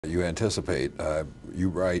You anticipate, you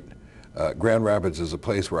write, Grand Rapids is a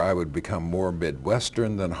place where I would become more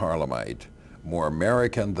Midwestern than Harlemite, more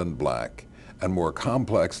American than black, and more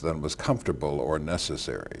complex than was comfortable or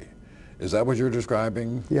necessary. Is that what you're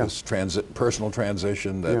describing? Yeah. This personal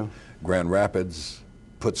transition that Grand Rapids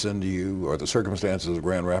puts into you, or the circumstances of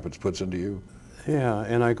Grand Rapids puts into you? Yeah,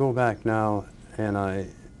 and I go back now and I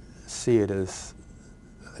see it as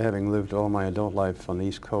having lived all my adult life on the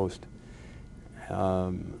East Coast.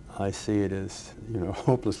 I see it as,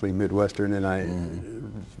 hopelessly Midwestern, and I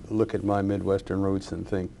look at my Midwestern roots and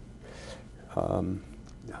think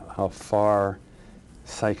how far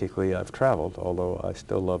psychically I've traveled, although I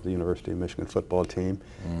still love the University of Michigan football team,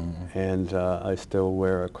 and I still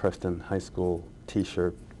wear a Creston High School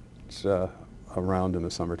t-shirt around in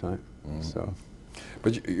the summertime. So,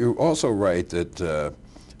 but you also write that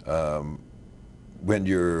when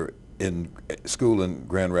you're in school in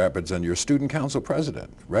Grand Rapids and you're student council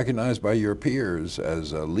president, recognized by your peers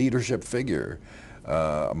as a leadership figure,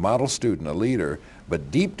 a model student, a leader, but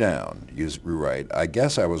deep down, you write, I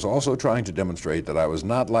guess I was also trying to demonstrate that I was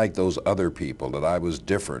not like those other people, that I was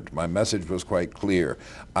different. My message was quite clear.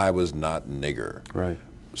 I was not nigger. right.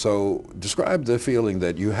 So describe the feeling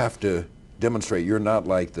that you have to demonstrate you're not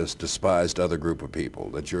like this despised other group of people,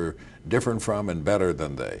 that you're different from and better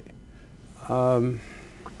than they.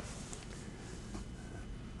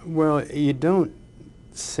 Well, you don't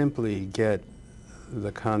simply get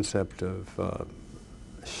the concept of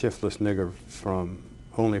shiftless nigger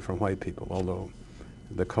only from white people, although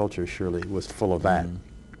the culture surely was full of that.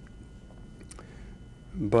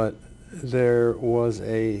 But there was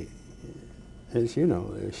as you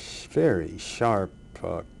know, a very sharp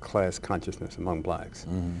class consciousness among blacks.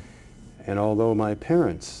 And although my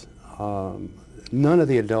parents, none of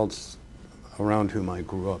the adults around whom I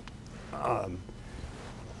grew up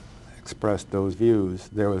expressed those views,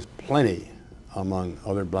 there was plenty among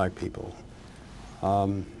other black people.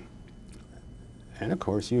 And of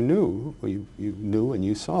course you knew and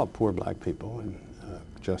you saw poor black people and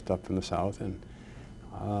just up from the South, and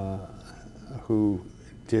who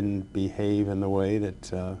didn't behave in the way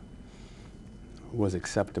that was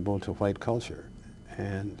acceptable to white culture.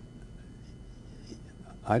 And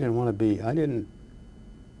I didn't want to be, I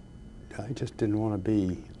just didn't want to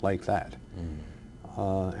be like that.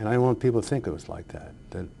 And I want people to think it was like that,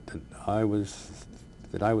 that I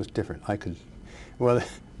was different. Well,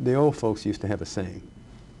 the old folks used to have a saying,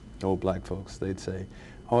 old black folks, they'd say,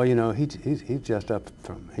 oh, he's just up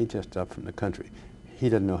from the country. He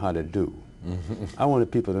doesn't know how to do. I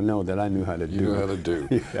wanted people to know that I knew how to do. You know how to do.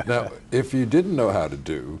 Yeah. Now, if you didn't know how to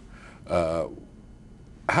do,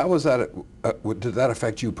 how was that, did that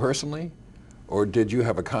affect you personally? Or did you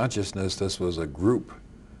have a consciousness this was a group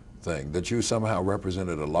thing, that you somehow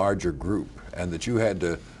represented a larger group and that you had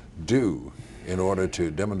to do in order to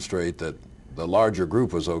demonstrate that the larger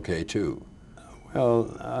group was okay too?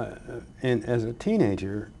 Well, as a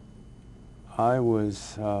teenager, I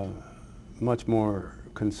was much more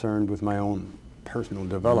concerned with my own personal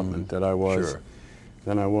development than I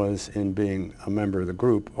was in being a member of the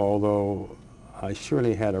group, although I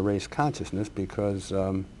surely had a race consciousness because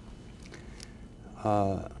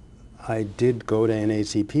I did go to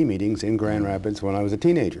NAACP meetings in Grand Rapids when I was a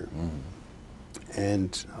teenager.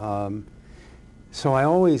 And so I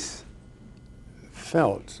always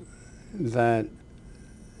felt that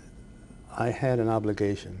I had an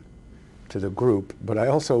obligation to the group, but I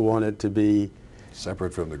also wanted to be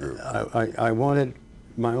separate from the group. I wanted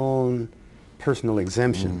my own personal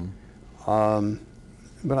exemption.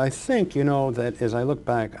 But I think, that as I look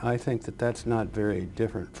back, I think that that's not very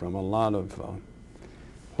different from a lot of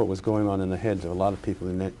what was going on in the heads of a lot of people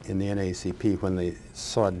in the NAACP when they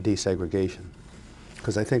sought desegregation.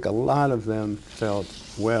 Because I think a lot of them felt,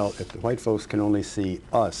 well, if the white folks can only see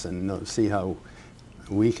us and see how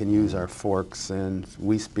we can use our forks and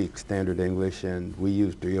we speak standard English and we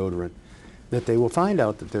use deodorant, that they will find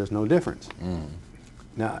out that there's no difference.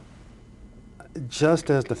 Now, just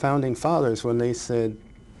as the founding fathers, when they said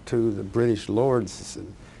to the British lords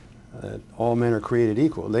that all men are created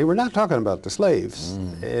equal, they were not talking about the slaves,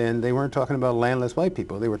 and they weren't talking about landless white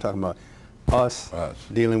people. They were talking about us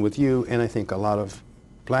dealing with you, and I think a lot of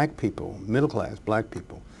black people, middle-class black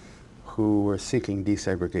people, who were seeking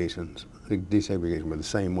desegregation were the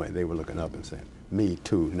same way. They were looking up and saying, me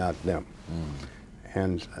too, not them.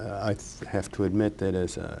 And I have to admit that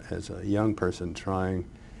as a young person trying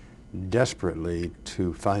desperately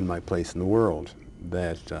to find my place in the world,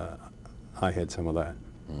 that I had some of that.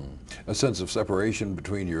 A sense of separation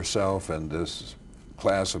between yourself and this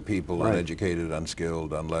class of people, uneducated,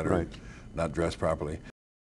 unskilled, unlettered, not dressed properly.